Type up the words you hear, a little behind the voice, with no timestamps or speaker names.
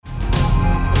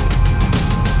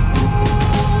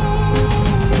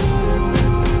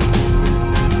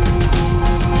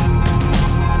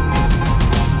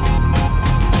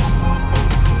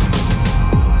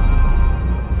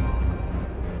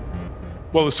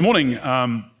Well, this morning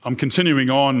I'm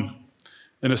continuing on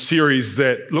in a series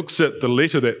that looks at the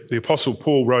letter that the Apostle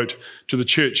Paul wrote to the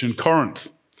church in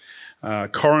Corinth.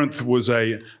 Corinth was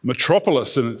a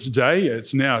metropolis in its day.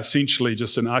 It's now essentially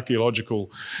just an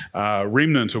archaeological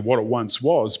remnant of what it once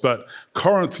was. But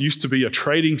Corinth used to be a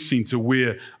trading center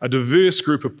where a diverse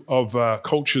group of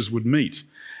cultures would meet.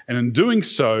 And in doing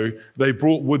so, they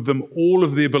brought with them all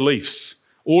of their beliefs,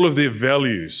 all of their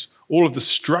values, all of the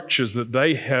structures that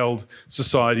they held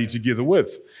society together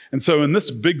with. And so in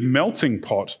this big melting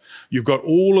pot, you've got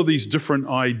all of these different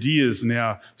ideas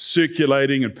now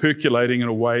circulating and percolating in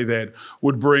a way that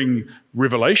would bring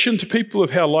revelation to people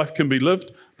of how life can be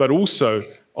lived, but also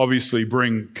obviously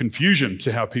bring confusion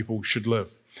to how people should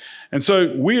live. And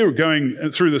so we're going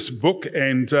through this book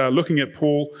and looking at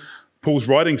Paul's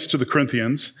writings to the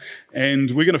Corinthians,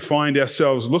 and we're going to find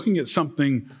ourselves looking at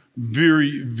something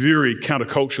very, very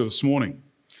counterculture this morning.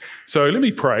 So let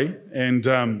me pray, and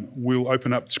we'll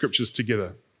open up scriptures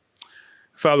together.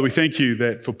 Father, we thank you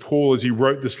that for Paul, as he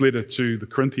wrote this letter to the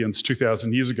Corinthians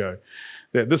 2,000 years ago,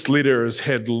 that this letter has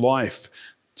had life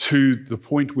to the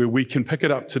point where we can pick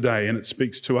it up today and it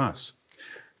speaks to us.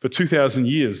 For 2,000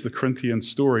 years, the Corinthian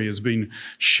story has been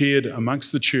shared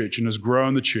amongst the church and has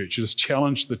grown the church. It has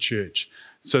challenged the church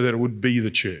so that it would be the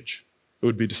church. It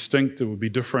would be distinct, it would be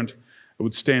different, it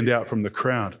would stand out from the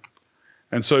crowd.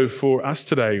 And so for us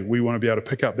today, we want to be able to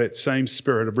pick up that same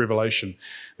spirit of revelation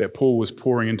that Paul was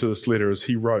pouring into this letter as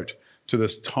he wrote to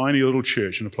this tiny little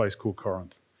church in a place called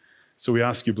Corinth. So we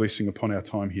ask your blessing upon our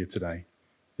time here today.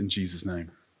 In Jesus'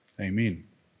 name, amen.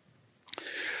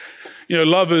 You know,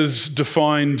 love is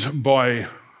defined by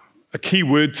a key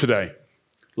word today.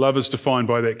 Love is defined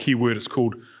by that key word. It's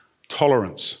called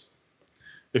tolerance.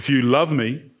 If you love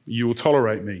me, you will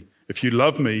tolerate me. If you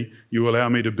love me, you allow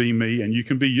me to be me and you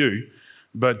can be you,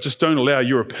 but just don't allow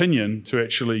your opinion to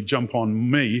actually jump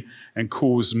on me and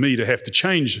cause me to have to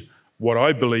change what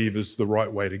I believe is the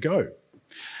right way to go.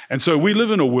 And so we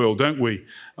live in a world, don't we,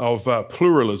 of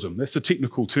pluralism. That's a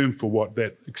technical term for what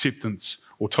that acceptance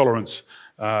or tolerance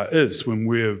is when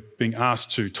we're being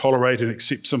asked to tolerate and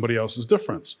accept somebody else's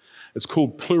difference. It's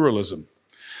called pluralism.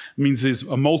 It means there's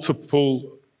a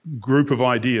multiple group of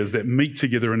ideas that meet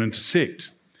together and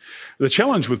intersect. The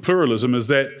challenge with pluralism is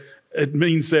that it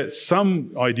means that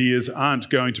some ideas aren't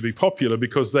going to be popular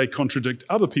because they contradict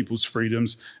other people's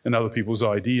freedoms and other people's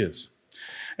ideas.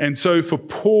 And so for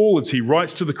Paul, as he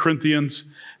writes to the Corinthians,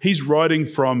 he's writing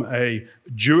from a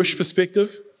Jewish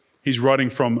perspective, he's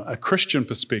writing from a Christian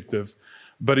perspective,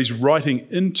 but he's writing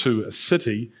into a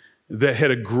city that had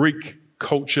a Greek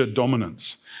culture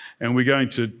dominance. And we're going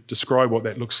to describe what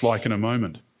that looks like in a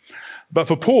moment. But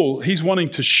for Paul, he's wanting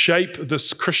to shape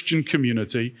this Christian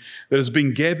community that has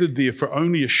been gathered there for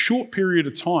only a short period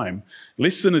of time,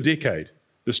 less than a decade.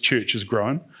 This church has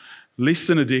grown, less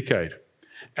than a decade.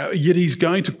 Yet he's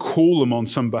going to call them on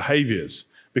some behaviors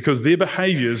because their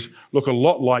behaviors look a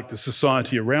lot like the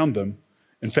society around them.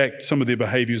 In fact, some of their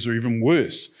behaviors are even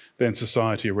worse than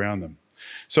society around them.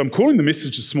 So I'm calling the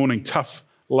message this morning, Tough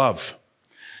Love.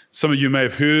 Some of you may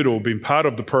have heard or been part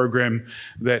of the program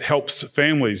that helps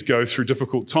families go through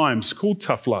difficult times called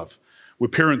Tough Love, where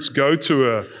parents go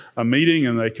to a meeting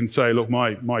and they can say, look,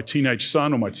 my teenage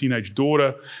son or my teenage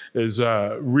daughter is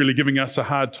really giving us a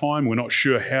hard time. We're not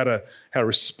sure how to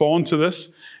respond to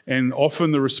this. And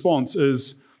often the response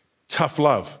is tough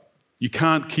love. You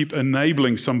can't keep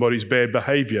enabling somebody's bad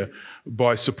behavior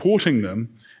by supporting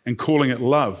them and calling it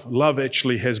love. Love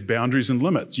actually has boundaries and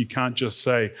limits. You can't just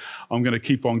say, I'm going to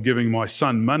keep on giving my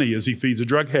son money as he feeds a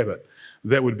drug habit.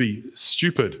 That would be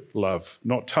stupid love,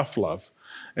 not tough love.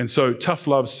 And so tough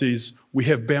love says we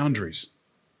have boundaries.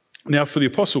 Now for the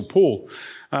Apostle Paul,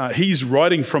 he's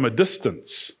writing from a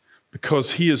distance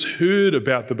because he has heard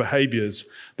about the behaviors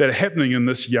that are happening in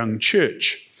this young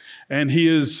church. And he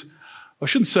is, I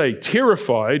shouldn't say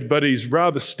terrified, but he's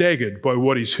rather staggered by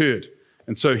what he's heard.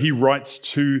 And so he writes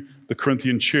to the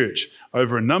Corinthian church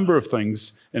over a number of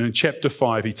things. And in chapter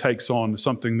 5, he takes on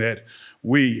something that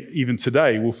we, even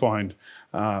today, will find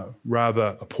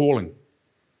rather appalling.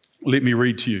 Let me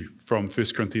read to you from 1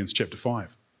 Corinthians chapter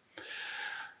 5.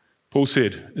 Paul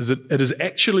said, it is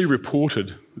actually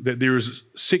reported that there is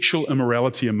sexual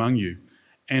immorality among you,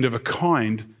 and of a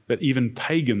kind that even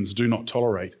pagans do not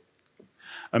tolerate.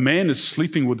 A man is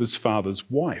sleeping with his father's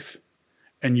wife,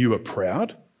 and you are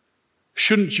proud?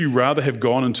 Shouldn't you rather have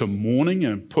gone into mourning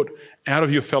and put out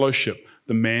of your fellowship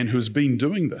the man who has been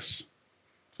doing this?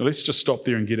 So let's just stop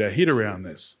there and get our head around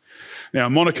this. Now,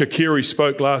 Monica Carey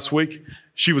spoke last week.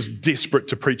 She was desperate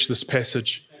to preach this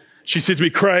passage. She said to me,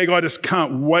 Craig, I just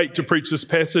can't wait to preach this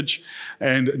passage.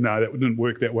 And no, that didn't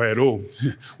work that way at all.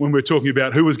 When we were talking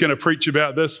about who was going to preach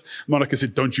about this, Monica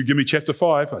said, don't you give me chapter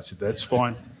 5. I said, that's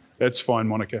fine. That's fine,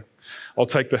 Monica. I'll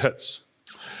take the hits.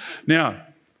 Now,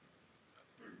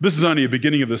 this is only a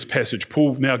beginning of this passage.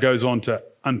 Paul now goes on to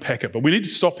unpack it. But we need to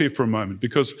stop here for a moment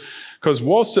because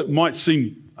whilst it might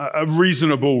seem a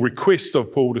reasonable request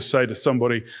of Paul to say to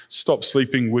somebody, stop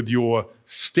sleeping with your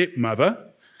stepmother,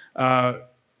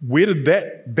 where did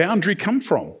that boundary come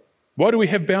from? Why do we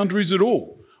have boundaries at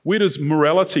all? Where does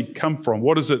morality come from?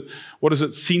 What is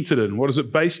it centered in? What is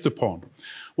it based upon?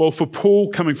 Well, for Paul,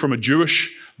 coming from a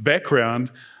Jewish background,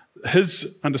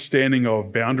 his understanding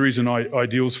of boundaries and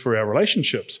ideals for our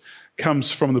relationships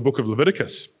comes from the book of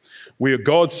Leviticus, where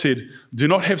God said, do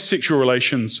not have sexual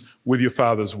relations with your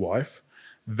father's wife.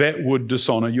 That would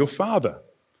dishonor your father.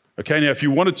 Okay, now if you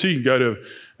wanted to, you can go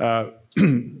to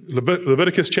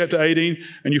Leviticus chapter 18,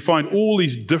 and you find all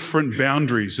these different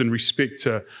boundaries in respect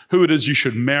to who it is you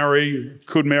should marry,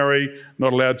 could marry,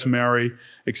 not allowed to marry,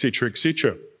 etc.,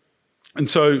 etc. And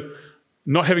so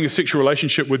not having a sexual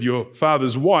relationship with your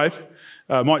father's wife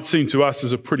might seem to us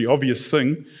as a pretty obvious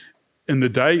thing. In the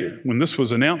day when this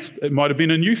was announced, it might have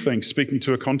been a new thing, speaking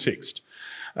to a context.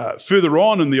 Further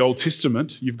on in the Old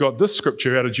Testament, you've got this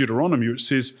scripture out of Deuteronomy, which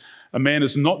says, a man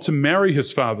is not to marry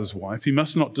his father's wife. He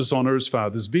must not dishonor his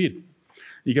father's bed.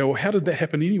 You go, well, how did that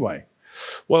happen anyway?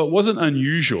 Well, it wasn't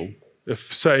unusual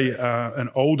if, say, an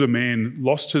older man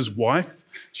lost his wife.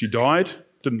 She died.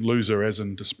 Didn't lose her as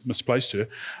in misplaced her.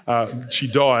 She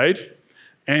died,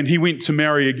 and he went to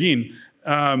marry again.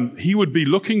 He would be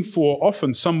looking for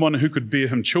often someone who could bear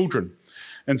him children.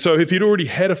 And so if he'd already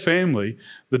had a family,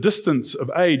 the distance of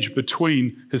age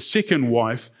between his second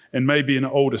wife and maybe an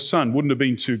older son wouldn't have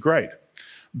been too great.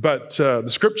 But the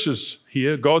scriptures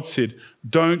here, God said,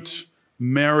 don't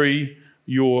marry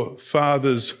your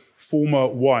father's former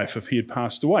wife if he had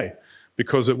passed away,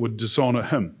 because it would dishonor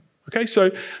him. Okay, so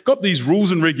got these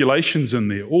rules and regulations in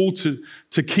there, all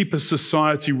to keep a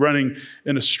society running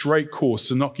in a straight course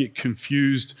and not get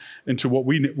confused into what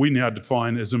we now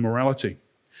define as immorality.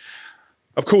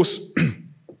 Of course,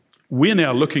 we're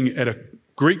now looking at a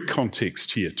Greek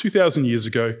context here. 2,000 years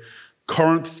ago,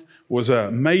 Corinth was a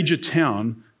major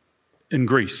town in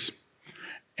Greece.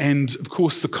 And of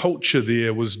course, the culture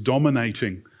there was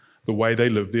dominating the way they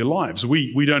lived their lives.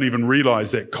 We don't even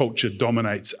realize that culture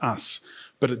dominates us,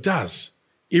 but it does.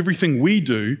 Everything we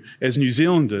do as New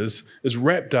Zealanders is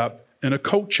wrapped up in a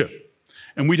culture.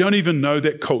 And we don't even know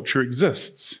that culture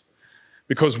exists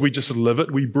because we just live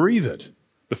it, we breathe it.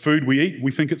 The food we eat,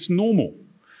 we think it's normal.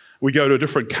 We go to a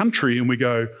different country and we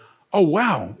go, oh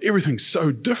wow, everything's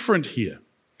so different here.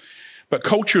 But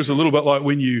culture is a little bit like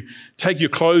when you take your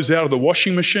clothes out of the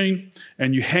washing machine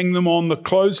and you hang them on the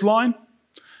clothesline.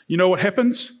 You know what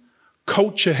happens?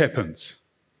 Culture happens.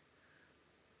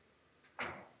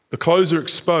 The clothes are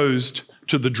exposed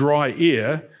to the dry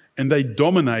air and they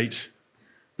dominate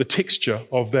the texture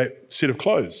of that set of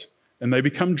clothes and they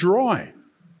become dry.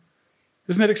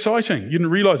 Isn't that exciting? You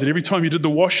didn't realize that every time you did the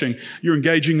washing, you're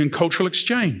engaging in cultural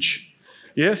exchange.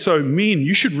 Yeah, so men,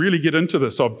 you should really get into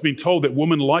this. I've been told that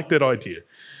women like that idea.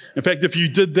 In fact, if you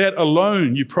did that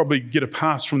alone, you'd probably get a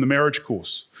pass from the marriage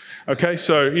course. Okay,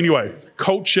 so anyway,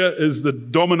 culture is the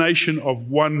domination of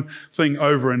one thing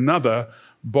over another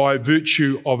by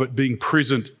virtue of it being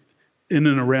present in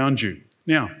and around you.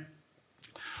 Now,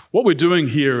 what we're doing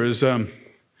here is we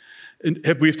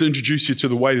have to introduce you to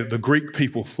the way that the Greek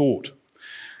people thought,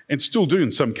 and still do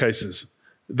in some cases.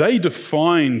 They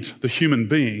defined the human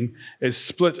being as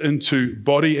split into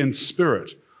body and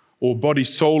spirit, or body,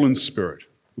 soul, and spirit.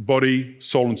 Body,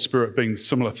 soul, and spirit being a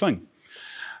similar thing.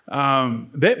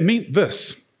 That meant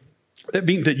this. That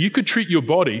meant that you could treat your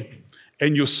body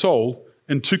and your soul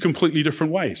in two completely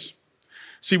different ways.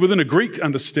 See, within a Greek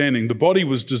understanding, the body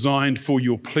was designed for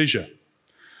your pleasure.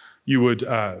 You would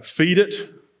feed it,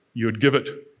 you would give it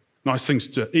nice things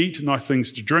to eat, nice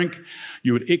things to drink.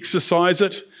 You would exercise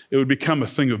it. It would become a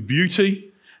thing of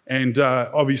beauty. And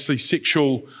obviously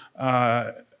sexual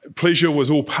pleasure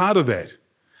was all part of that.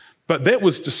 But that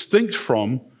was distinct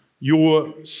from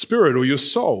your spirit or your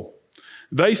soul.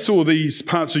 They saw these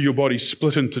parts of your body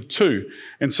split into two.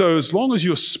 And so as long as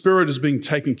your spirit is being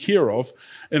taken care of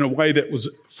in a way that was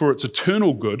for its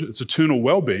eternal good, its eternal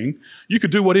well-being, you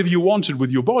could do whatever you wanted with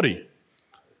your body.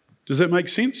 Does that make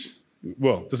sense?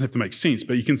 Well, it doesn't have to make sense,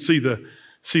 but you can see the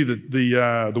way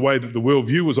that the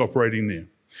worldview was operating there.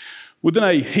 Within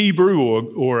a Hebrew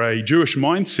or a Jewish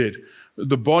mindset,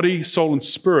 the body, soul, and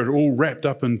spirit are all wrapped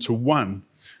up into one.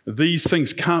 These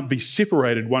things can't be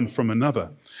separated one from another.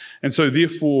 And so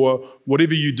therefore,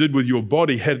 whatever you did with your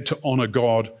body had to honor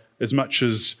God as much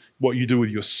as what you do with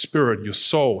your spirit, your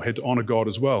soul had to honor God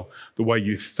as well. The way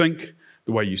you think,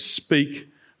 the way you speak,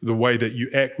 the way that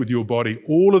you act with your body,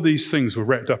 all of these things were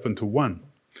wrapped up into one.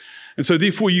 And so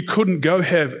therefore you couldn't go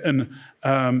have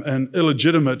an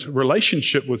illegitimate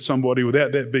relationship with somebody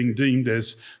without that being deemed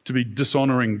as to be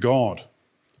dishonoring God.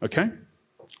 Okay?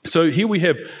 So here we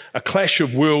have a clash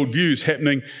of worldviews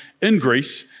happening in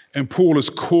Greece, and Paul is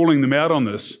calling them out on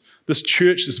this. This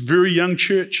church, this very young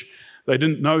church, they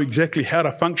didn't know exactly how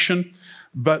to function.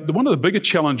 But one of the bigger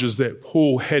challenges that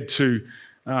Paul had to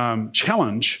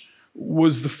challenge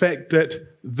was the fact that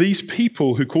these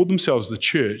people who called themselves the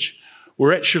church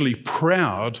were actually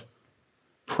proud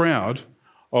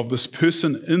of this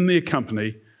person in their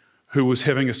company who was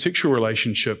having a sexual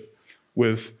relationship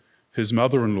with his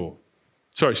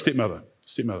stepmother.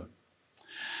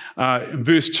 In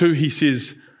verse 2, he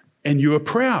says, and you are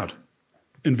proud.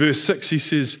 In verse 6, he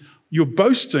says, your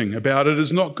boasting about it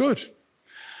is not good.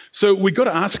 So we've got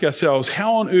to ask ourselves,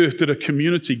 how on earth did a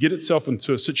community get itself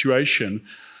into a situation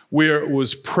where it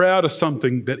was proud of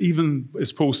something that even,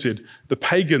 as Paul said, the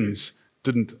pagans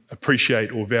didn't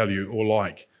appreciate or value or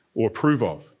like or approve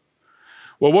of?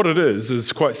 Well, what it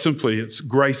is quite simply, it's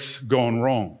grace gone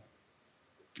wrong.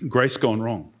 Grace gone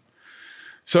wrong.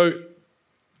 So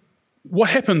what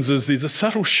happens is there's a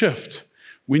subtle shift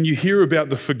when you hear about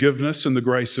the forgiveness and the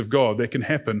grace of God that can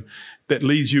happen that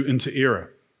leads you into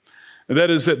error. And that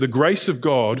is that the grace of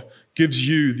God gives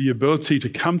you the ability to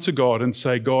come to God and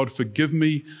say, God, forgive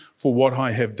me for what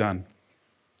I have done.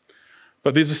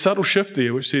 But there's a subtle shift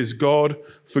there which says, God,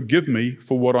 forgive me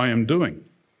for what I am doing.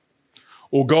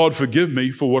 Or God, forgive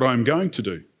me for what I'm going to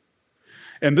do.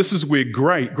 And this is where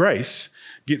grace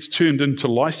gets turned into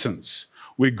license,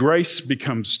 where grace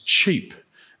becomes cheap,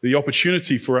 the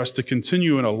opportunity for us to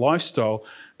continue in a lifestyle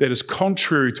that is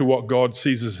contrary to what God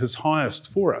sees as his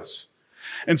highest for us.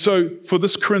 And so for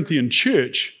this Corinthian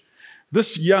church,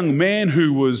 this young man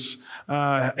who was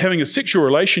having a sexual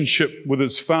relationship with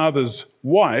his father's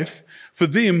wife, for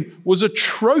them was a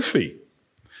trophy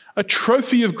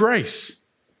of grace,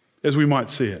 as we might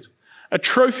see it. A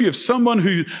trophy of someone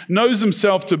who knows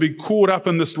himself to be caught up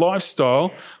in this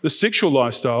lifestyle, the sexual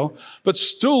lifestyle, but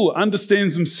still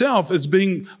understands himself as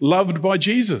being loved by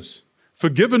Jesus,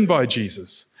 forgiven by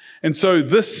Jesus. And so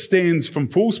this stands from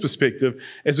Paul's perspective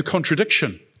as a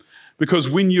contradiction, because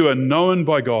when you are known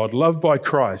by God, loved by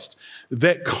Christ,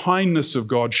 that kindness of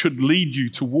God should lead you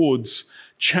towards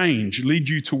change, lead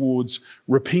you towards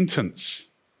repentance.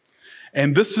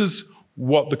 And this is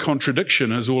what the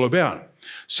contradiction is all about.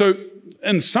 So,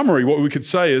 in summary, what we could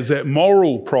say is that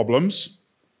moral problems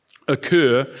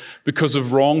occur because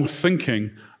of wrong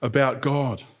thinking about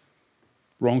God.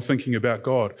 Wrong thinking about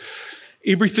God.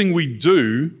 Everything we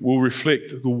do will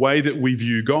reflect the way that we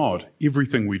view God.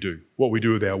 Everything we do. What we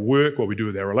do with our work, what we do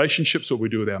with our relationships, what we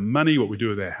do with our money, what we do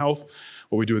with our health,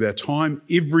 what we do with our time.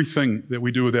 Everything that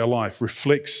we do with our life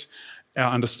reflects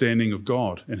our understanding of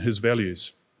God and his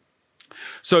values.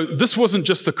 So this wasn't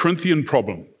just the Corinthian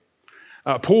problem.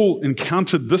 Paul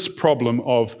encountered this problem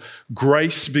of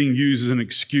grace being used as an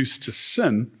excuse to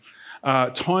sin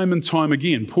time and time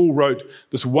again. Paul wrote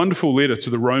this wonderful letter to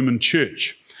the Roman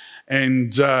church.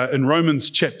 And in Romans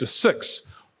chapter 6,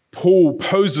 Paul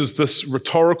poses this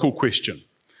rhetorical question.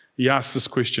 He asks this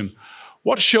question,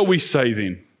 what shall we say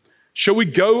then? Shall we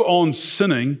go on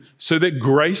sinning so that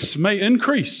grace may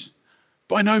increase?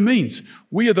 By no means.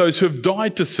 We are those who have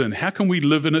died to sin. How can we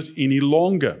live in it any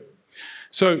longer?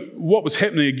 So what was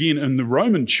happening again in the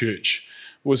Roman church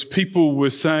was people were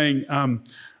saying,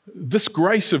 this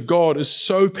grace of God is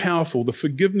so powerful. The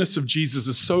forgiveness of Jesus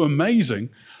is so amazing.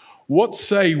 What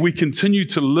say we continue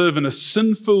to live in a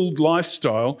sin-filled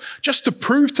lifestyle just to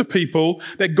prove to people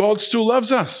that God still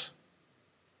loves us?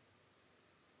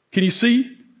 Can you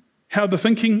see how the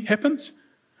thinking happens?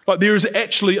 Like there is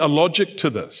actually a logic to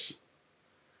this.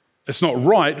 It's not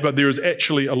right, but there is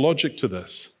actually a logic to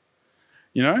this.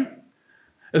 You know?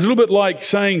 It's a little bit like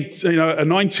saying, a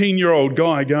 19-year-old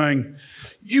guy going,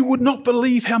 you would not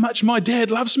believe how much my dad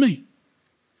loves me.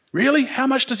 Really? How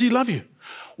much does he love you?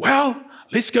 Well,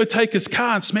 let's go take his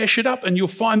car and smash it up and you'll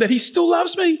find that he still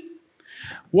loves me.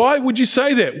 Why would you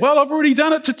say that? Well, I've already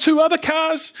done it to 2 other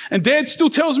cars and Dad still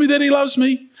tells me that he loves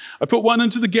me. I put one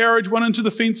into the garage, one into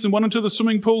the fence and one into the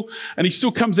swimming pool and he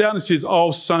still comes out and says,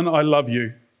 oh, son, I love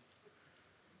you.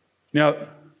 Now,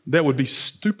 that would be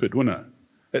stupid, wouldn't it?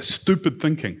 That's stupid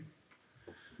thinking.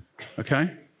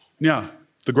 Okay? Now,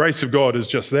 the grace of God is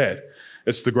just that.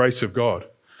 It's the grace of God.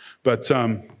 But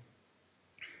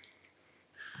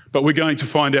we're going to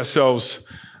find ourselves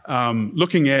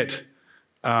looking at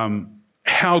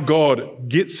how God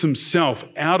gets himself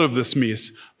out of this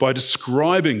mess by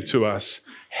describing to us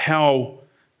how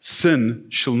sin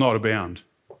shall not abound.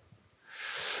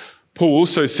 Paul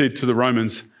also said to the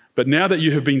Romans, "But now that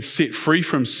you have been set free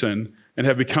from sin and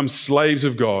have become slaves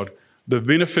of God, the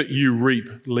benefit you reap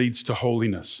leads to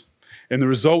holiness. And the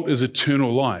result is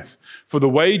eternal life. For the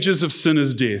wages of sin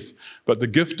is death, but the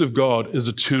gift of God is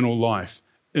eternal life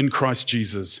in Christ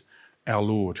Jesus our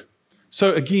Lord."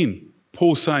 So again,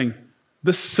 Paul's saying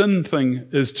this sin thing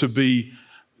is to be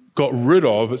got rid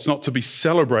of. It's not to be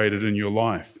celebrated in your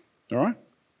life. All right?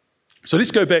 So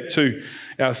let's go back to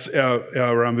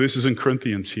our verses in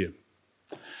Corinthians here.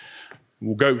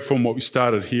 We'll go from what we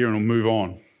started here and we'll move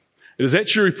on. It is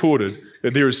actually reported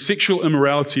that there is sexual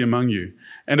immorality among you,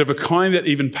 and of a kind that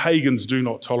even pagans do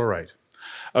not tolerate.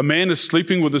 A man is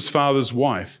sleeping with his father's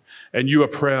wife, and you are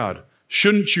proud.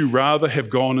 Shouldn't you rather have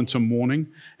gone into mourning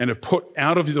and have put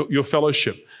out of your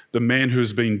fellowship the man who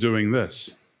has been doing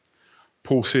this?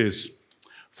 Paul says,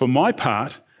 "For my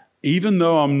part, even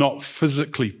though I'm not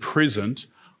physically present,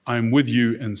 I'm with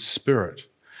you in spirit.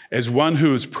 As one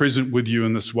who is present with you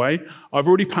in this way, I've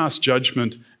already passed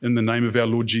judgment in the name of our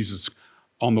Lord Jesus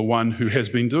on the one who has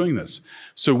been doing this.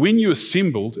 So when you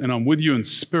assembled, and I'm with you in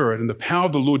spirit, and the power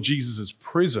of the Lord Jesus is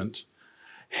present,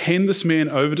 hand this man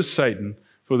over to Satan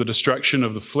for the destruction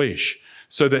of the flesh,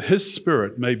 so that his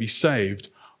spirit may be saved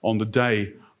on the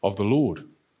day of the Lord."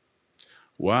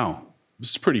 Wow,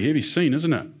 this is a pretty heavy scene,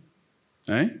 isn't it?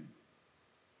 Eh?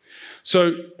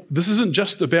 So this isn't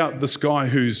just about this guy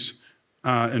who's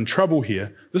in trouble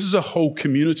here. This is a whole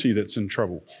community that's in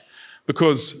trouble,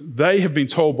 because they have been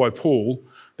told by Paul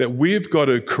that we've got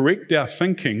to correct our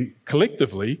thinking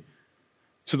collectively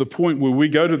to the point where we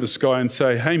go to this guy and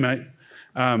say, "Hey mate,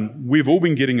 we've all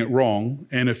been getting it wrong,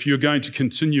 and if you're going to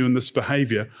continue in this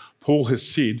behavior, Paul has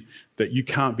said that you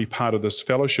can't be part of this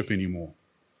fellowship anymore."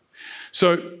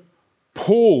 So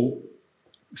Paul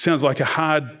sounds like a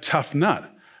hard, tough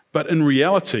nut, but in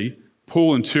reality,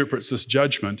 Paul interprets this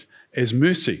judgment as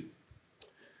mercy.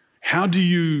 How do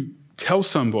you tell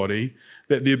somebody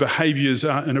that their behaviors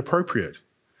are inappropriate?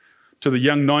 To the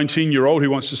young 19-year-old who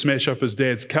wants to smash up his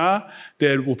dad's car,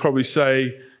 dad will probably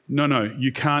say, no,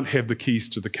 you can't have the keys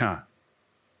to the car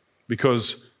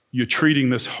because you're treating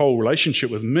this whole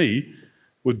relationship with me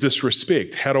with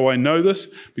disrespect. How do I know this?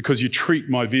 Because you treat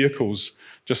my vehicles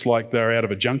just like they're out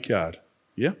of a junkyard.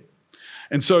 Yeah?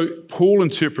 And so Paul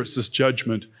interprets this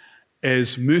judgment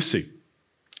as mercy.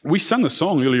 We sung a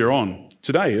song earlier on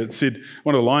today. It said,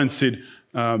 one of the lines said,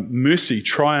 mercy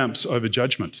triumphs over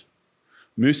judgment.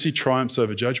 Mercy triumphs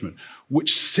over judgment,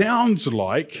 which sounds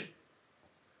like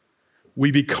we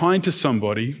be kind to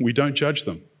somebody, we don't judge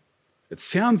them. It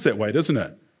sounds that way, doesn't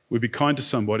it? We be kind to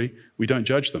somebody, we don't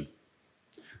judge them.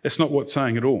 That's not what it's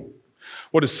saying at all.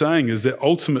 What it's saying is that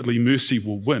ultimately mercy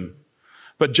will win.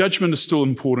 But judgment is still an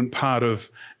important part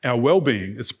of our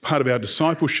well-being. It's part of our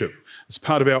discipleship. It's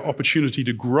part of our opportunity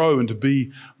to grow and to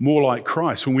be more like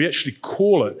Christ. When we actually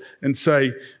call it and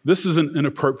say, this is an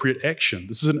inappropriate action,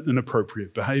 this is an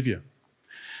inappropriate behavior.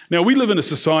 Now, we live in a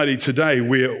society today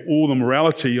where all the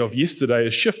morality of yesterday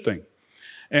is shifting.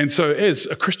 And so as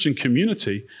a Christian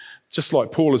community, just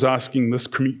like Paul is asking this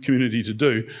community to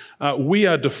do, we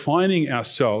are defining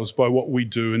ourselves by what we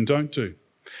do and don't do.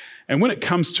 And when it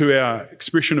comes to our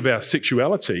expression of our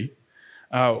sexuality,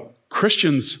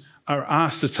 Christians are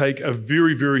asked to take a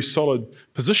very, very solid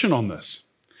position on this.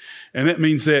 And that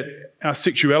means that our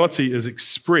sexuality is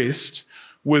expressed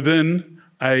within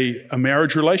a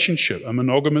marriage relationship, a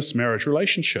monogamous marriage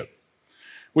relationship,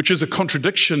 which is a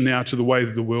contradiction now to the way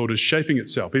that the world is shaping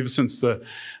itself. Ever since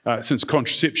since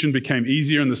contraception became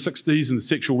easier in the 60s and the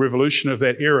sexual revolution of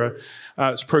that era,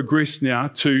 it's progressed now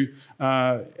to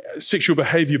sexual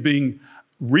behavior being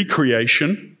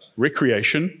recreation,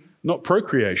 not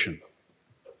procreation.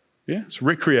 Yeah, it's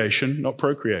recreation, not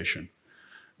procreation.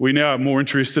 We now are more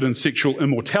interested in sexual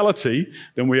immortality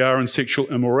than we are in sexual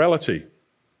immorality.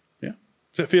 Yeah,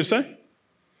 is that fair to say?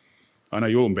 I know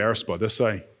you're all embarrassed by this,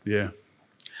 eh? Yeah.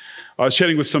 I was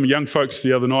chatting with some young folks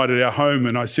the other night at our home,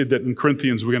 and I said that in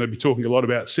Corinthians we're going to be talking a lot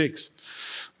about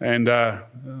sex. And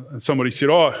somebody said,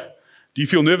 do you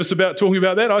feel nervous about talking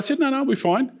about that? I said, no, we're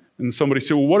fine. And somebody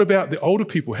said, well, what about the older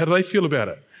people? How do they feel about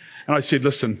it? And I said,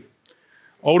 listen,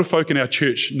 older folk in our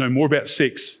church know more about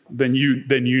sex than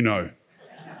you know,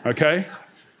 okay?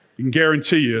 You can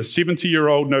guarantee you a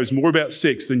 70-year-old knows more about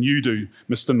sex than you do,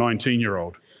 Mr.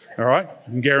 19-year-old, all right?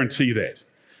 You can guarantee that.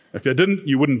 If you didn't,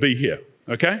 you wouldn't be here,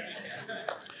 okay?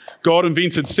 God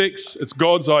invented sex. It's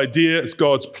God's idea. It's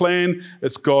God's plan.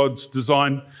 It's God's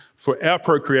design for our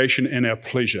procreation and our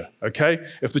pleasure, okay?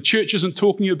 If the church isn't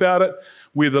talking about it,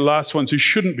 we're the last ones who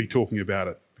shouldn't be talking about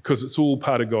it because it's all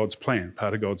part of God's plan,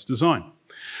 part of God's design.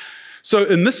 So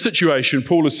in this situation,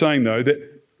 Paul is saying, though,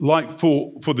 that like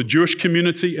for the Jewish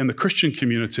community and the Christian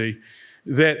community,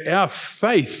 that our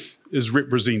faith is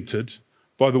represented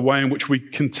by the way in which we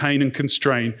contain and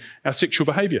constrain our sexual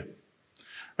behavior.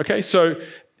 Okay, so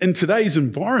in today's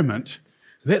environment,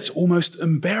 that's almost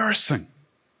embarrassing.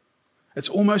 It's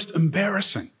almost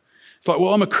embarrassing. It's like,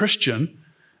 well, I'm a Christian,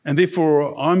 and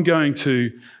therefore I'm going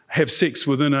to have sex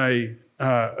within a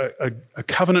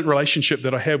covenant relationship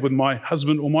that I have with my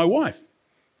husband or my wife,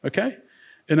 okay,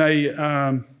 in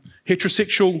a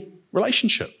heterosexual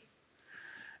relationship.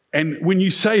 And when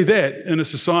you say that in a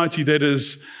society that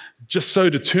is just so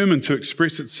determined to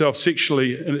express itself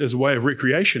sexually as a way of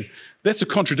recreation, that's a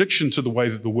contradiction to the way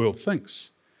that the world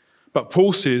thinks. But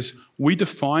Paul says we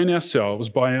define ourselves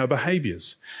by our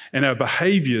behaviors, and our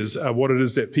behaviors are what it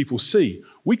is that people see.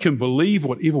 We can believe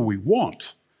whatever we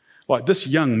want. Like this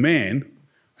young man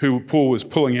who Paul was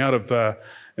pulling out of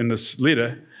in this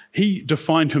letter, he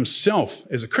defined himself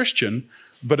as a Christian,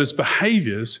 but his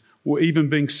behaviors were even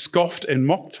being scoffed and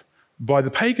mocked by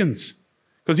the pagans.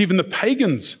 Because even the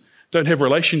pagans don't have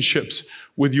relationships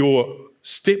with your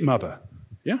stepmother,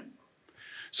 yeah?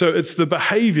 So it's the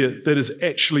behavior that is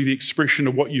actually the expression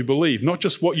of what you believe, not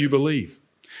just what you believe.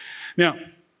 Now,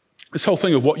 this whole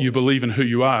thing of what you believe and who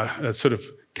you are sort of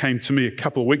came to me a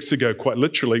couple of weeks ago, quite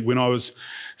literally, when I was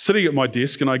sitting at my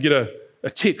desk and I get a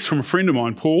text from a friend of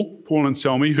mine, Paul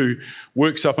Anselmi, who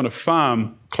works up on a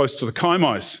farm close to the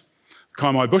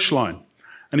Kaimai bush line.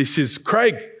 And he says,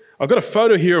 Craig, I've got a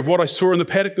photo here of what I saw in the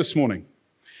paddock this morning.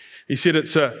 He said,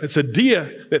 it's a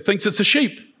deer that thinks it's a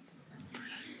sheep.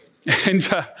 And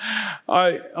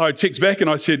I text back and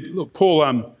I said, look,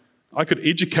 Paul, I could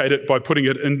educate it by putting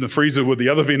it in the freezer with the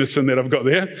other venison that I've got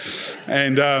there.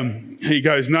 And he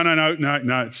goes, no,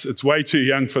 it's way too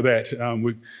young for that.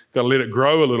 We've got to let it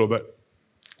grow a little bit.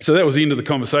 So that was the end of the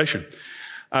conversation.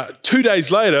 2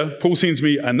 days later, Paul sends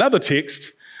me another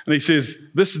text and he says,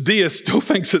 this deer still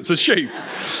thinks it's a sheep.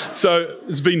 So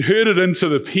it's been herded into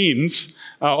the pens,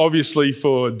 obviously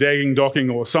for dagging, docking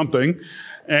or something.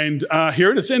 And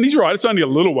here it is. And he's right, it's only a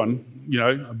little one. You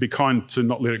know, I'd be kind to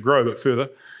not let it grow a bit further.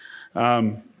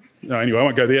 No, anyway, I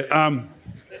won't go there.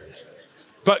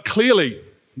 But clearly,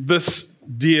 this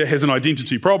deer has an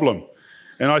identity problem.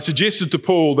 And I suggested to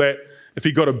Paul that if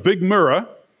he got a big mirror,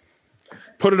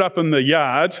 put it up in the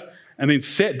yard, and then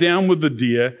sat down with the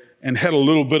deer and had a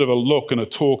little bit of a look and a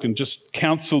talk and just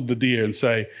counseled the deer and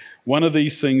say, one of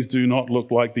these things do not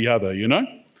look like the other, you know?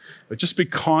 But just be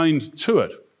kind to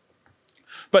it.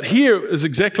 But here is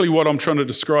exactly what I'm trying to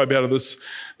describe out of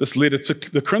this letter to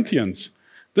the Corinthians.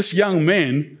 This young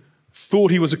man thought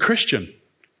he was a Christian,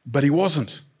 but he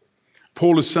wasn't.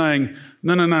 Paul is saying,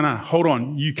 no, hold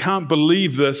on. You can't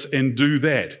believe this and do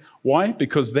that. Why?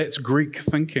 Because that's Greek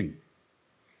thinking.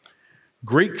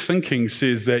 Greek thinking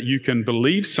says that you can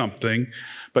believe something,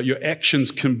 but your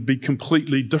actions can be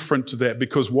completely different to that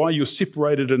because why you're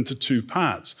separated into two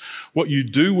parts. What you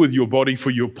do with your body for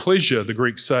your pleasure, the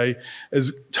Greeks say,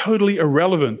 is totally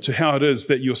irrelevant to how it is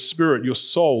that your spirit, your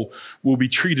soul, will be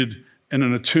treated in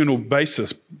an eternal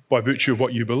basis by virtue of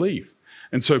what you believe.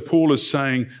 And so Paul is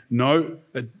saying, no,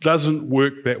 it doesn't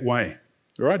work that way.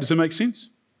 All right, does that make sense?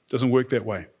 It doesn't work that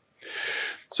way.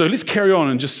 So let's carry on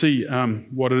and just see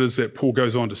what it is that Paul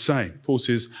goes on to say. Paul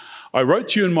says, I wrote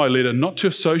to you in my letter not to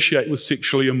associate with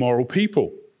sexually immoral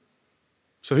people.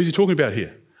 So who's he talking about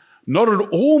here? Not at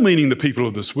all meaning the people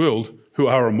of this world who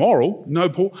are immoral. No,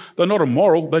 Paul, they're not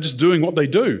immoral. They're just doing what they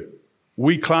do.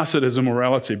 We class it as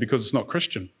immorality because it's not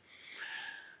Christian.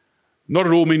 Not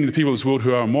at all meaning the people of this world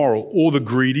who are immoral, or the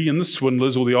greedy and the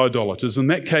swindlers or the idolaters. In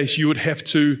that case, you would have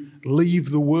to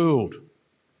leave the world.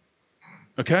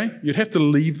 Okay? You'd have to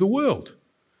leave the world.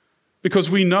 Because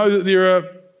we know that there are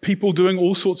people doing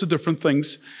all sorts of different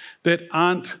things that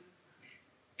aren't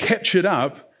captured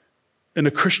up in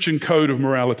a Christian code of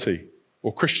morality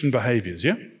or Christian behaviors,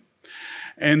 yeah?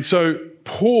 And so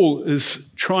Paul is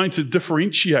trying to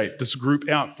differentiate this group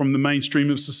out from the mainstream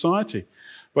of society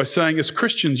by saying, as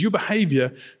Christians, your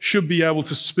behavior should be able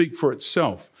to speak for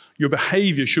itself. Your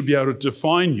behavior should be able to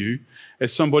define you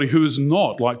as somebody who is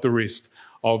not like the rest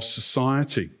of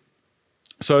society.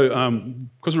 So,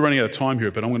 because we're running out of time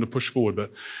here, but I'm going to push forward,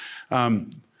 but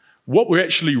what we're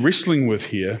actually wrestling with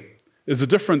here is a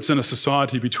difference in a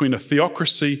society between a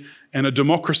theocracy and a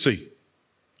democracy,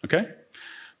 okay?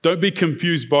 Don't be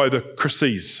confused by the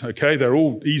cracies, okay? They're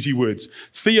all easy words.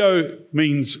 Theo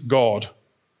means God.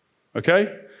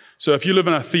 okay? So if you live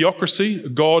in a theocracy,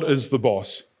 God is the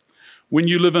boss. When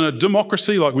you live in a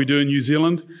democracy like we do in New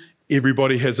Zealand,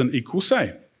 everybody has an equal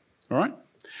say, all right?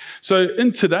 So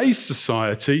in today's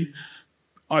society,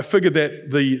 I figured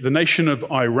that the nation of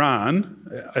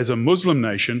Iran, as a Muslim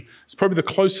nation, is probably the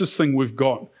closest thing we've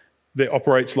got that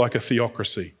operates like a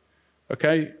theocracy,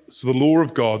 okay? So the law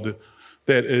of God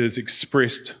that is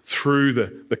expressed through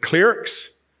the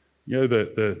clerics,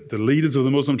 the leaders of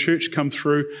the Muslim church come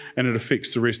through, and it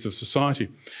affects the rest of society.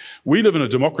 We live in a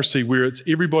democracy where it's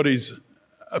everybody's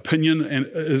opinion and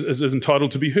is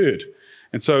entitled to be heard.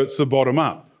 And so it's the bottom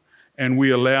up, and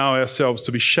we allow ourselves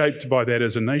to be shaped by that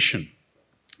as a nation.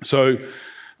 So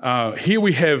here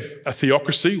we have a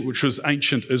theocracy, which was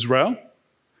ancient Israel,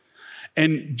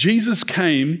 and Jesus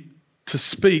came to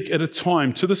speak at a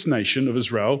time to this nation of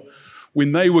Israel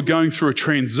when they were going through a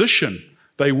transition.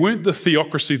 They weren't the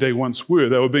theocracy they once were.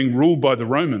 They were being ruled by the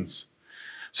Romans.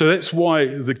 So that's why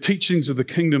the teachings of the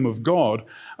kingdom of God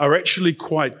are actually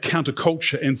quite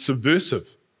counterculture and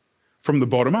subversive from the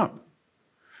bottom up.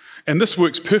 And this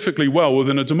works perfectly well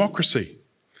within a democracy,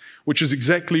 which is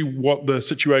exactly what the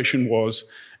situation was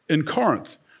in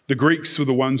Corinth. The Greeks were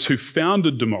the ones who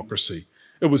founded democracy.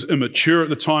 It was immature at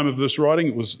the time of this writing.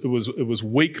 It was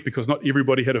weak because not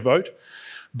everybody had a vote.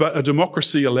 But a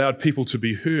democracy allowed people to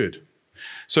be heard.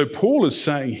 So Paul is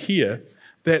saying here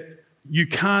that you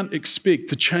can't expect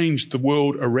to change the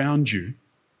world around you,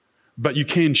 but you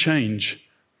can change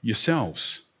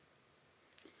yourselves.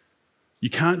 You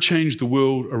can't change the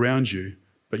world around you,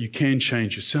 but you can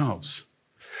change yourselves.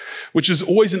 Which is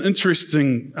always an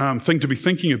interesting thing to be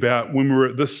thinking about when we're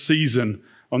at this season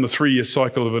on the 3-year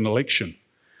cycle of an election.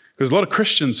 Because a lot of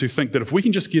Christians who think that if we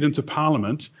can just get into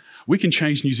Parliament, we can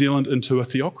change New Zealand into a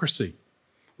theocracy.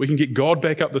 We can get God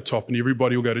back up the top and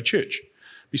everybody will go to church.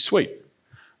 Be sweet.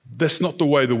 That's not the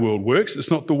way the world works.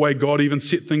 It's not the way God even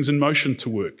set things in motion to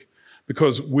work.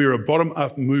 Because we're a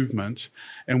bottom-up movement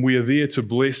and we are there to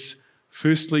bless,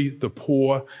 firstly, the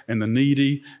poor and the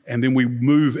needy, and then we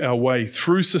move our way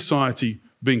through society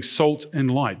being salt and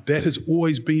light. That has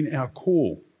always been our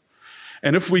call.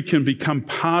 And if we can become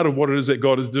part of what it is that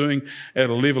God is doing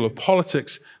at a level of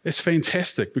politics, that's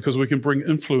fantastic because we can bring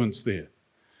influence there.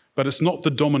 But it's not the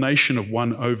domination of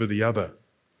one over the other.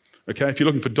 Okay, if you're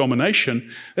looking for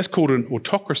domination, that's called an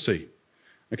autocracy.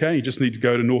 Okay, you just need to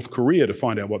go to North Korea to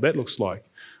find out what that looks like,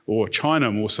 or China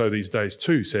more so these days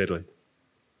too, sadly.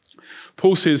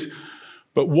 Paul says,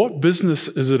 but what business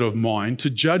is it of mine to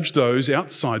judge those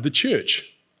outside the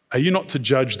church? Are you not to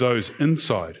judge those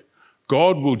inside?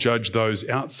 God will judge those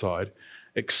outside.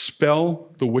 Expel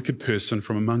the wicked person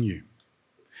from among you.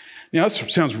 Now, this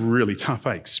sounds really tough,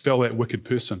 eh? Expel that wicked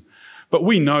person. But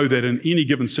we know that in any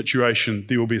given situation,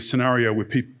 there will be a scenario where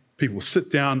people sit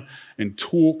down and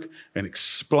talk and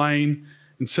explain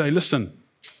and say, listen,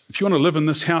 if you want to live in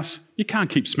this house, you can't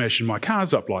keep smashing my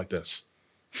cars up like this.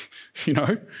 We've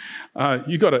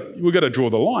got to draw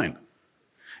the line.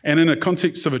 And in a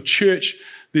context of a church,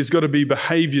 there's got to be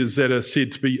behaviours that are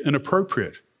said to be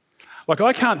inappropriate. Like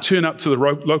I can't turn up to the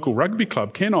local rugby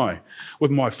club, can I,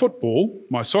 with my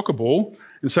soccer ball,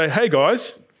 and say, hey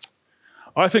guys,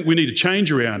 I think we need to change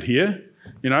around here.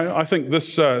 I think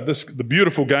the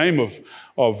beautiful game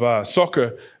of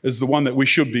soccer is the one that we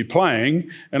should be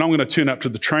playing, and I'm going to turn up to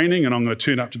the training, and I'm going to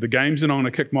turn up to the games, and I'm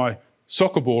going to kick my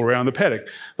soccer ball around the paddock.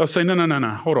 They'll say, no,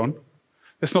 hold on.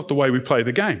 That's not the way we play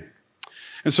the game.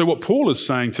 And so what Paul is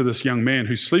saying to this young man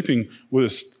who's sleeping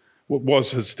with what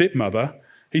was his stepmother,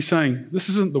 he's saying, this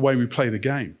isn't the way we play the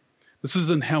game. This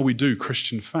isn't how we do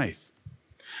Christian faith.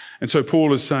 And so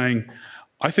Paul is saying,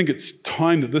 I think it's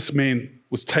time that this man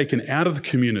was taken out of the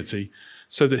community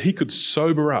so that he could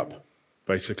sober up,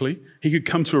 basically. He could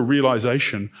come to a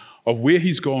realization of where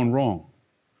he's gone wrong.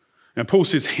 And Paul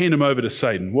says, hand him over to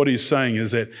Satan. What he's saying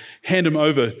is that hand him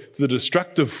over to the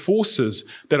destructive forces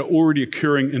that are already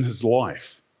occurring in his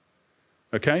life.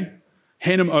 Okay?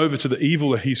 Hand him over to the evil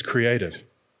that he's created.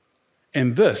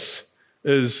 And this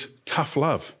is tough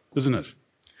love, isn't it?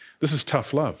 This is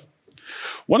tough love.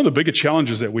 One of the bigger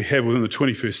challenges that we have within the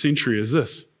 21st century is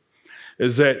this,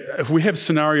 is that if we have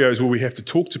scenarios where we have to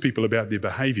talk to people about their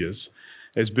behaviours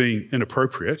as being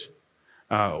inappropriate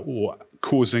or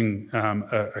causing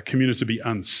a community to be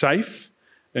unsafe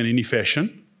in any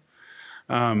fashion,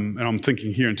 and I'm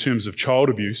thinking here in terms of child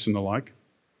abuse and the like.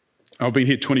 I've been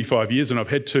here 25 years and I've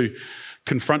had to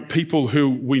confront people who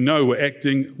we know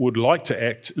would like to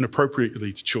act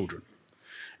inappropriately to children.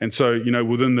 And so,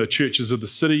 within the churches of the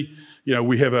city,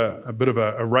 we have a bit of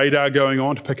a radar going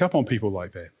on to pick up on people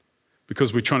like that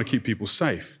because we're trying to keep people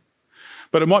safe.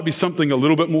 But it might be something a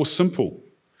little bit more simple.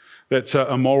 that's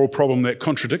a moral problem that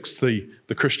contradicts the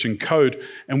Christian code,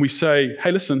 and we say,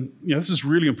 hey, listen, this is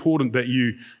really important that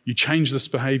you change this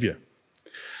behavior.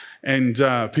 And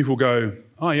people go,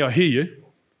 oh yeah, I hear you.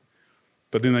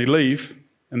 But then they leave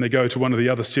and they go to one of the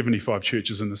other 75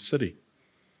 churches in the city.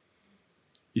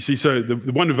 You see, so the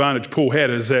one advantage Paul had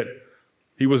is that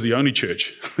he was the only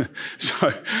church.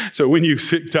 so when you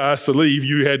got asked to leave,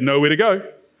 you had nowhere to go.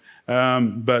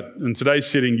 But in today's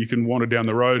setting, you can wander down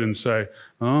the road and say,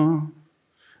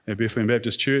 at Bethlehem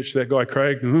Baptist Church, that guy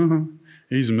Craig,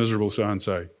 he's a miserable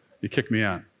so-and-so. He kicked me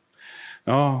out.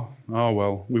 Oh,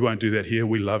 well, we won't do that here.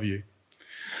 We love you.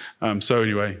 So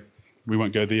anyway, we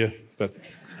won't go there, but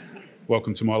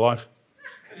welcome to my life.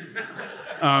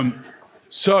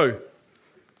 So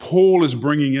Paul is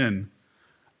bringing in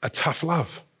a tough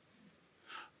love.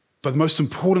 But the most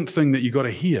important thing that you've got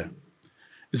to hear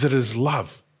is that it is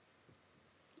love.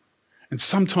 And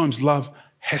sometimes love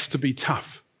has to be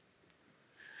tough.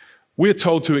 We're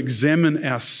told to examine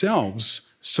ourselves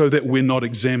so that we're not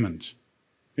examined.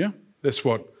 Yeah, that's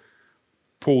what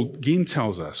Paul again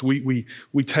tells us. We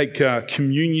take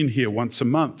communion here once a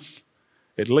month,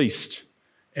 at least.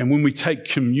 And when we take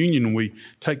communion, we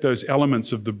take those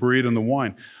elements of the bread and the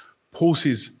wine. Paul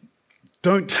says,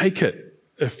 don't take it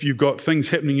if you've got things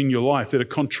happening in your life that are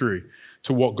contrary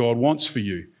to what God wants for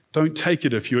you. Don't take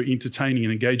it if you're entertaining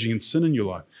and engaging in sin in your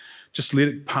life. Just let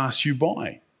it pass you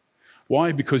by.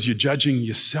 Why? Because you're judging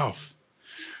yourself.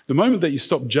 The moment that you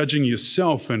stop judging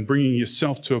yourself and bringing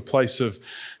yourself to a place of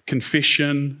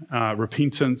confession,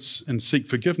 repentance, and seek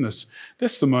forgiveness,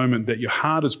 that's the moment that your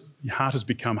heart has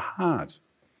become hard.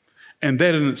 And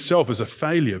that in itself is a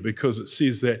failure, because it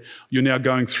says that you're now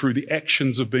going through the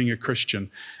actions of being a Christian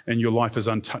and your life is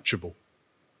untouchable.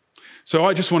 So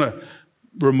I just want to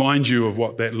remind you of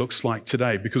what that looks like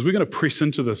today, because we're going to press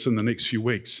into this in the next few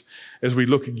weeks as we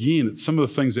look again at some of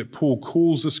the things that Paul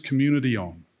calls this community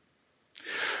on.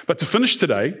 But to finish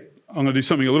today, I'm going to do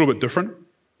something a little bit different.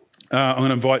 I'm going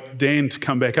to invite Dan to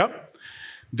come back up.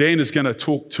 Dan is going to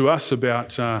talk to us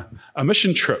about a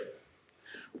mission trip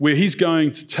where he's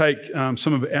going to take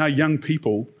some of our young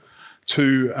people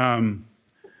to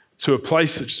a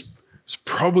place that's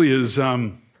probably as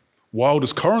wild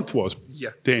as Corinth was.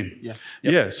 Yeah. Dan. Yeah.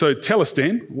 Yeah. So tell us,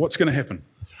 Dan, what's going to happen?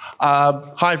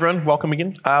 Hi, everyone. Welcome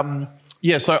again.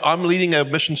 So I'm leading a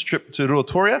missions trip to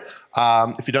Ruatoria.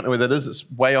 If you don't know where that is, it's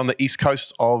way on the east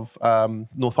coast of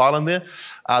North Island there.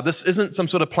 This isn't some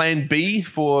sort of plan B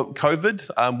for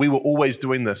COVID. We were always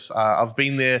doing this. I've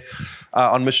been there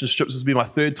on missions trips. This will be my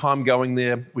third time going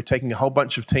there. We're taking a whole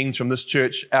bunch of teens from this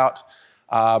church out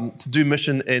to do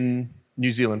mission in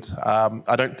New Zealand.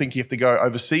 I don't think you have to go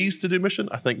overseas to do mission.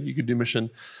 I think you could do mission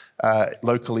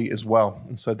locally as well.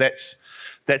 And so that's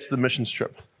the missions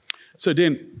trip. So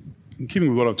Dan, in keeping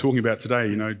with what I'm talking about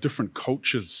today, different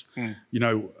cultures, we've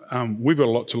got a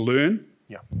lot to learn.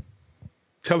 Yeah.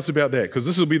 Tell us about that, because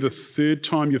this will be the third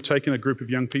time you've taken a group of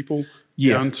young people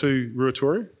down to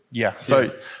Ruatoria. Yeah, so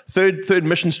third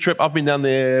missions trip. I've been down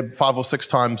there 5 or 6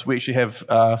 times. We actually have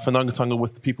whanaungatanga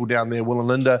with the people down there, Will and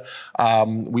Linda.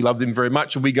 We love them very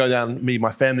much. And we go down, me and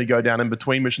my family go down in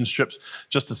between missions trips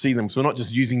just to see them. So we're not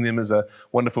just using them as a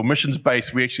wonderful missions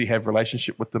base. We actually have a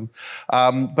relationship with them.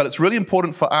 But it's really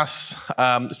important for us,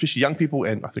 especially young people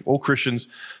and I think all Christians,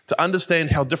 to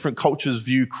understand how different cultures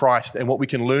view Christ and what we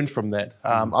can learn from that.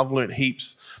 I've learned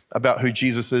heaps about who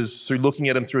Jesus is through looking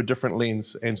at him through a different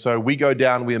lens. And so we go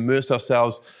down, we immerse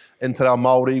ourselves into our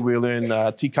Māori, we learn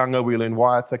tikanga, we learn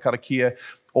waiata, karakia,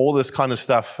 all this kind of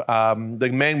stuff. The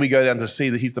man we go down to see,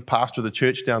 that he's the pastor of the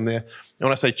church down there. And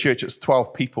when I say church, it's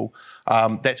 12 people.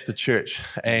 That's the church.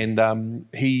 And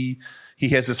he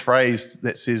has this phrase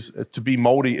that says, to be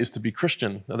Māori is to be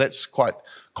Christian. Now that's quite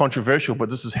controversial, but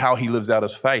this is how he lives out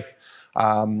his faith.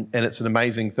 And it's an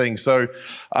amazing thing. So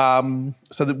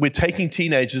that we're taking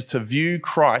teenagers to view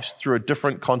Christ through a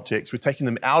different context. We're taking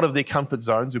them out of their comfort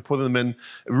zones. We're putting them in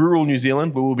rural New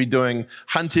Zealand, where we'll be doing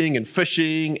hunting and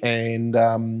fishing and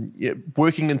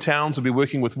working in towns. We'll be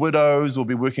working with widows. We'll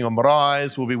be working on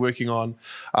maraes. We'll be working on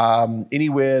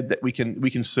anywhere that we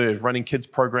can serve, running kids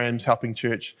programs, helping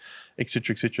church,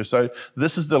 etc., etc. So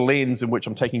this is the lens in which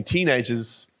I'm taking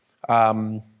teenagers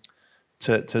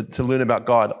to learn about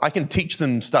God. I can teach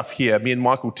them stuff here. Me and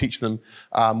Michael teach them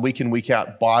week in, week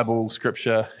out, Bible,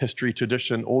 scripture, history,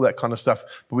 tradition, all that kind of stuff,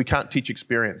 but we can't teach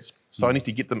experience. So I need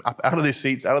to get them up out of their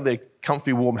seats, out of their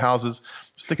comfy, warm houses,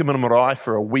 stick them in a marae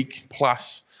for a week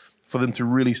plus for them to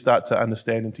really start to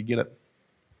understand and to get it.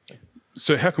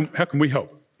 So how can we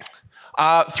help?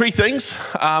 Three things.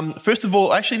 First of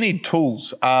all, I actually need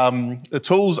tools. The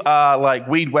tools are like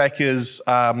weed whackers,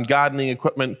 gardening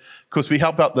equipment, because we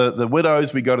help out the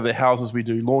widows. We go to their houses. We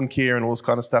do lawn care and all this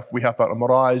kind of stuff. We help out the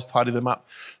maraes, tidy them up.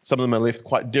 Some of them are left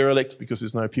quite derelict because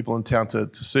there's no people in town to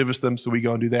service them, so we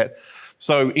go and do that.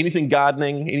 So anything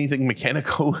gardening, anything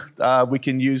mechanical, we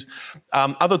can use.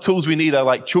 Other tools we need are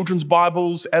like children's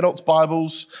Bibles, adults'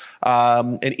 Bibles,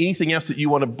 and anything else that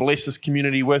you want to bless this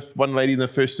community with. One lady in the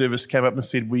first service came up and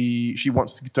said she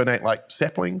wants to donate like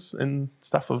saplings and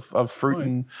stuff of fruit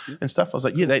and stuff. I was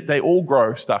like, yeah, they all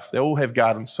grow stuff. They all have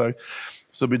gardens. So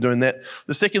we're doing that.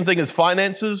 The second thing is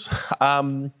finances.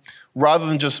 Rather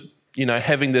than just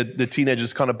having the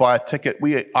teenagers kind of buy a ticket,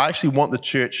 I actually want the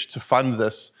church to fund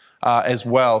this. As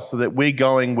well, so that we're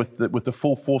going with the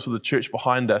full force of the church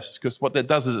behind us, because what that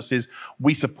does is it says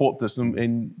we support this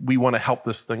and we want to help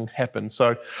this thing happen.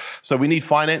 So we need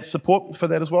finance support for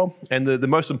that as well. And the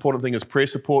most important thing is prayer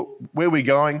support. Where we're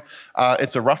going,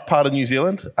 it's a rough part of New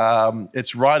Zealand.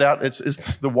 It's right out.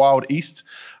 It's the wild east,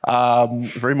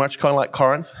 very much kind of like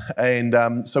Corinth. And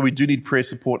so we do need prayer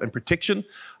support and protection.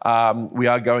 We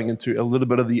are going into a little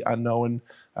bit of the unknown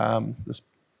this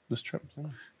trip.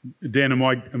 Dan, in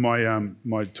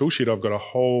my tool sheet, I've got a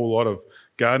whole lot of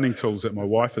gardening tools that my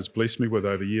wife has blessed me with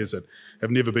over years that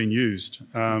have never been used.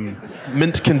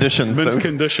 Mint condition.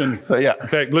 Condition. So yeah. In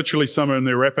fact, literally some are in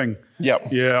their wrapping. Yep.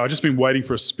 Yeah, I've just been waiting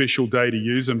for a special day to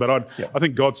use them, but I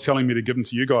think God's telling me to give them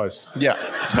to you guys.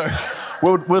 Yeah. So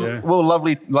we'll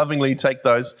lovingly take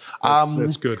those.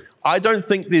 That's good. I don't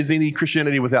think there's any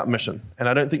Christianity without mission, and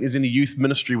I don't think there's any youth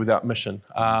ministry without mission.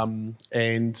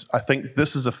 And I think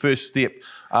this is a first step.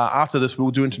 After this, we'll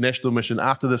do international mission.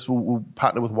 After this, we'll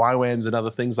partner with YWAMs and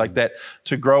other things like that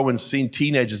to grow and send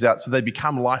teenagers out so they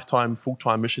become lifetime,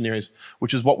 full-time missionaries,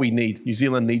 which is what we need. New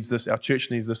Zealand needs this. Our church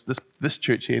needs this. This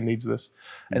church here needs this,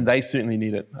 and they certainly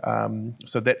need it.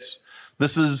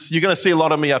 You're going to see a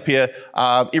lot of me up here.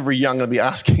 Every young will be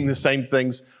asking the same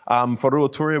things. For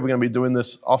Ruatoria, we're going to be doing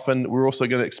this often. We're also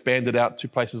going to expand it out to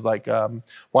places like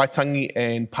Waitangi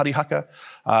and Parihaka.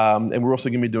 And we're also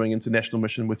going to be doing international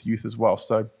mission with youth as well.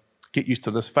 So get used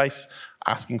to this face,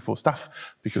 asking for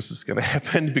stuff, because it's going to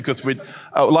happen. Because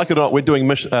like it or not, we're doing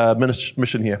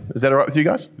mission here. Is that all right with you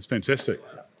guys? It's fantastic.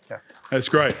 Yeah. That's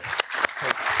great.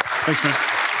 Thanks, man.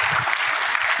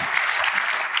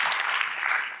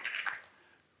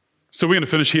 So we're going to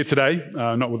finish here today,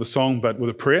 not with a song, but with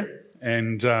a prayer.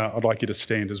 And I'd like you to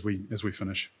stand as we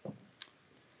finish.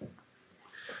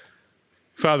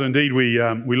 Father, indeed, we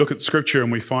look at Scripture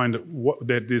and we find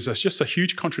that there's just a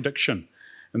huge contradiction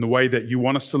in the way that you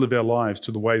want us to live our lives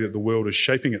to the way that the world is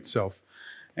shaping itself.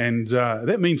 And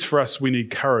that means for us we need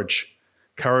courage,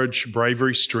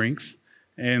 bravery, strength,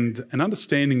 and an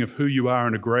understanding of who you are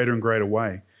in a greater and greater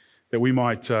way, that we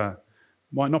might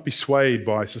not be swayed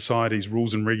by society's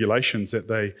rules and regulations that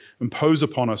they impose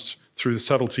upon us through the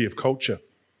subtlety of culture.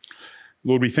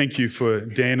 Lord, we thank you for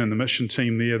Dan and the mission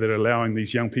team there that are allowing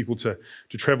these young people to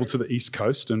travel to the East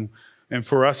Coast. And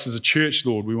for us as a church,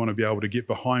 Lord, we want to be able to get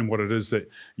behind what it is that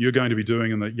you're going to be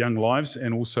doing in the young lives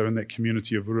and also in that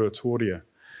community of Ruatoria.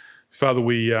 Father,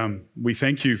 we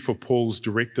thank you for Paul's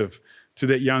directive to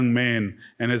that young man,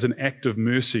 and as an act of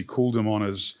mercy called him on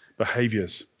his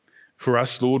behaviours. For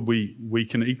us, Lord, we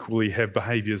can equally have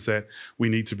behaviours that we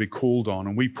need to be called on.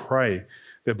 And we pray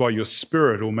that by your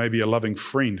Spirit, or maybe a loving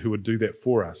friend who would do that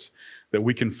for us, that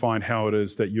we can find how it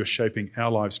is that you're shaping our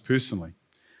lives personally.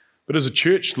 But as a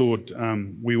church, Lord,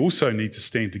 we also need to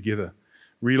stand together,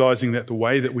 realising that the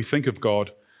way that we think of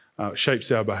God shapes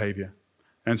our behaviour.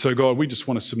 And so, God, we just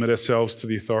want to submit ourselves to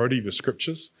the authority of your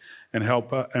Scriptures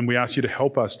and we ask you to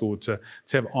help us, Lord, to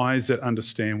have eyes that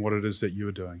understand what it is that you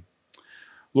are doing.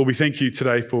 Lord, we thank you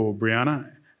today for Brianna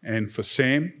and for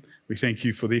Sam. We thank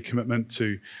you for their commitment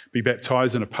to be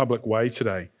baptised in a public way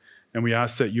today. And we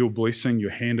ask that your blessing, the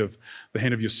hand of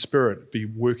your Spirit, be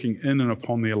working in and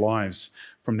upon their lives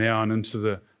from now on into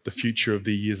the future of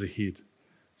the years ahead.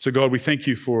 So God, we thank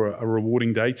you for a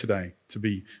rewarding day today to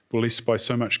be blessed by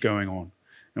so much going on.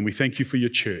 And we thank you for your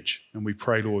church. And we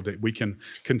pray, Lord, that we can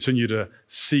continue to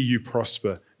see you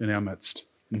prosper in our midst.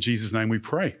 In Jesus' name we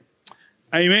pray.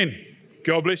 Amen.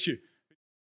 God bless you.